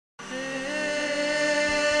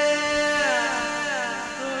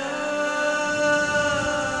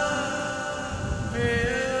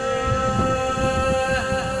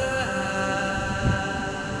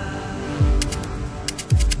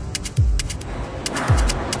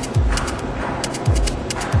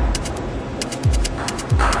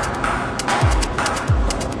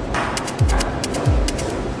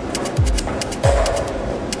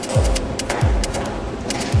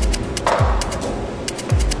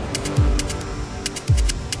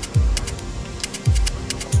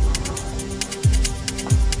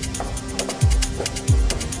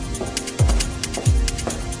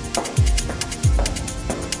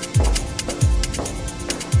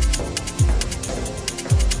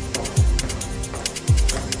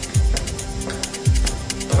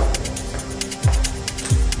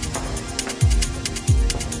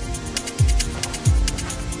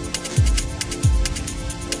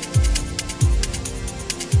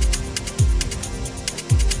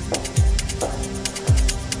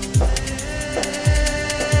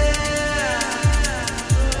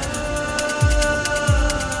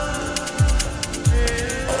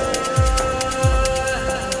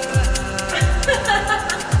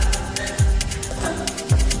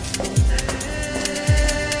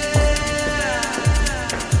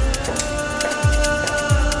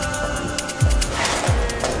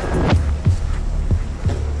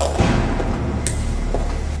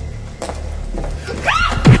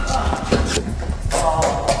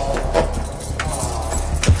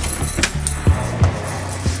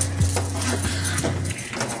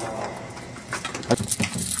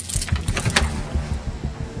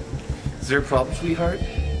there a problem, sweetheart?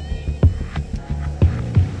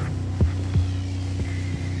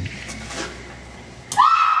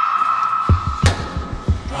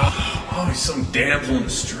 Always some damsel in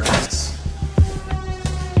distress.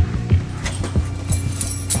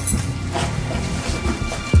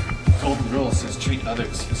 Golden rule says treat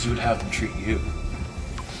others as you would have them treat you.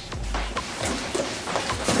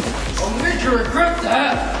 I'll make you regret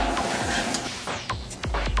that!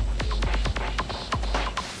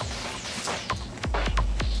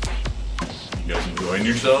 You guys enjoying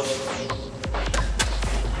yourselves?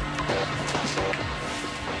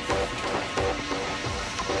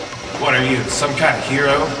 What are you, some kind of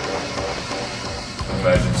hero? I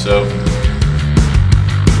imagine so.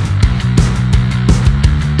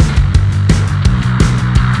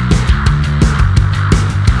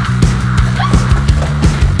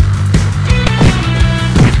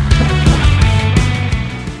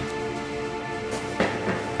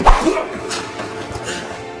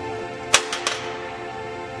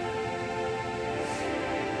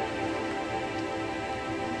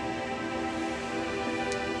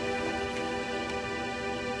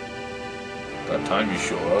 That time you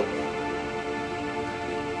show up.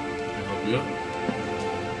 Can I help you up?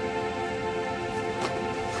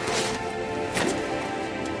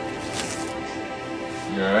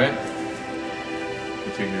 You alright?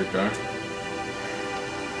 You take your car?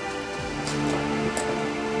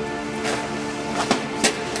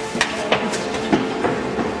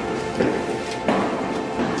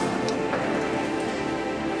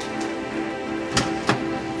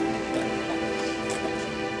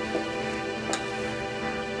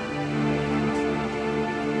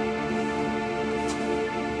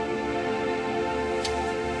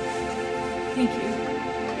 Thank you.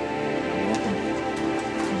 You're welcome.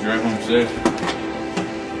 You drive home safe.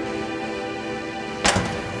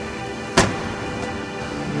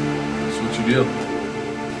 So what's your deal?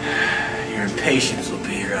 Your impatience will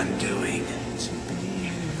be your undoing.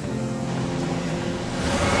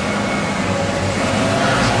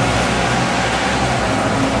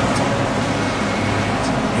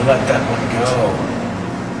 You let that one go.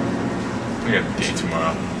 I got a date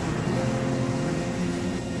tomorrow.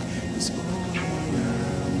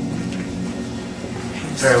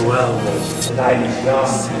 Farewell, the night is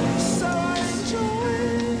young.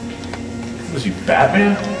 Was he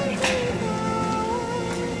Batman?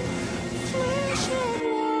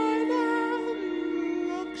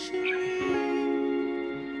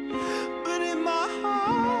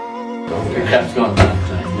 Your cap's going back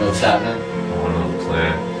tonight. You know what's happening? I don't know the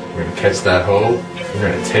plan. We're gonna catch that hoe.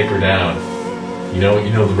 We're gonna take her down. You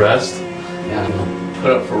know the rest? Yeah, I'm gonna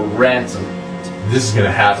put up for ransom. This is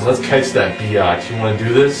gonna happen. Let's catch that biatch. You wanna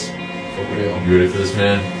do this? For real. You ready for this,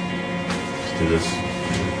 man? Let's do this.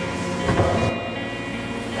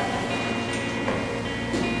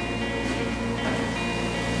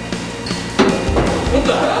 What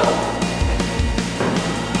the hell?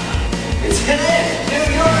 It's him!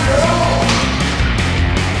 Dude, you're a girl!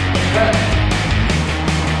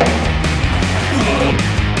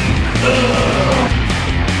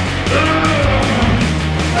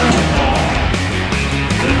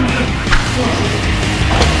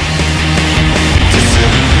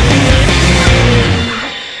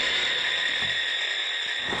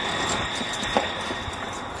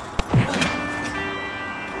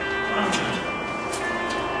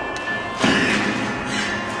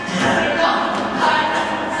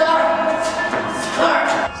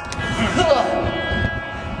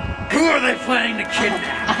 Who are they planning to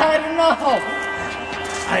kidnap? I don't know!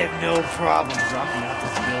 I have no problem dropping out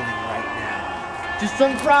this building right now. Just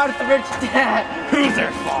some fraud with the rich dad! Who's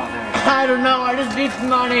their father? I don't know, I just need some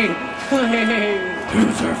money!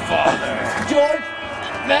 Who's her father? George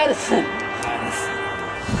Madison!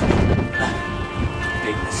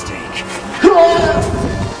 Big mistake.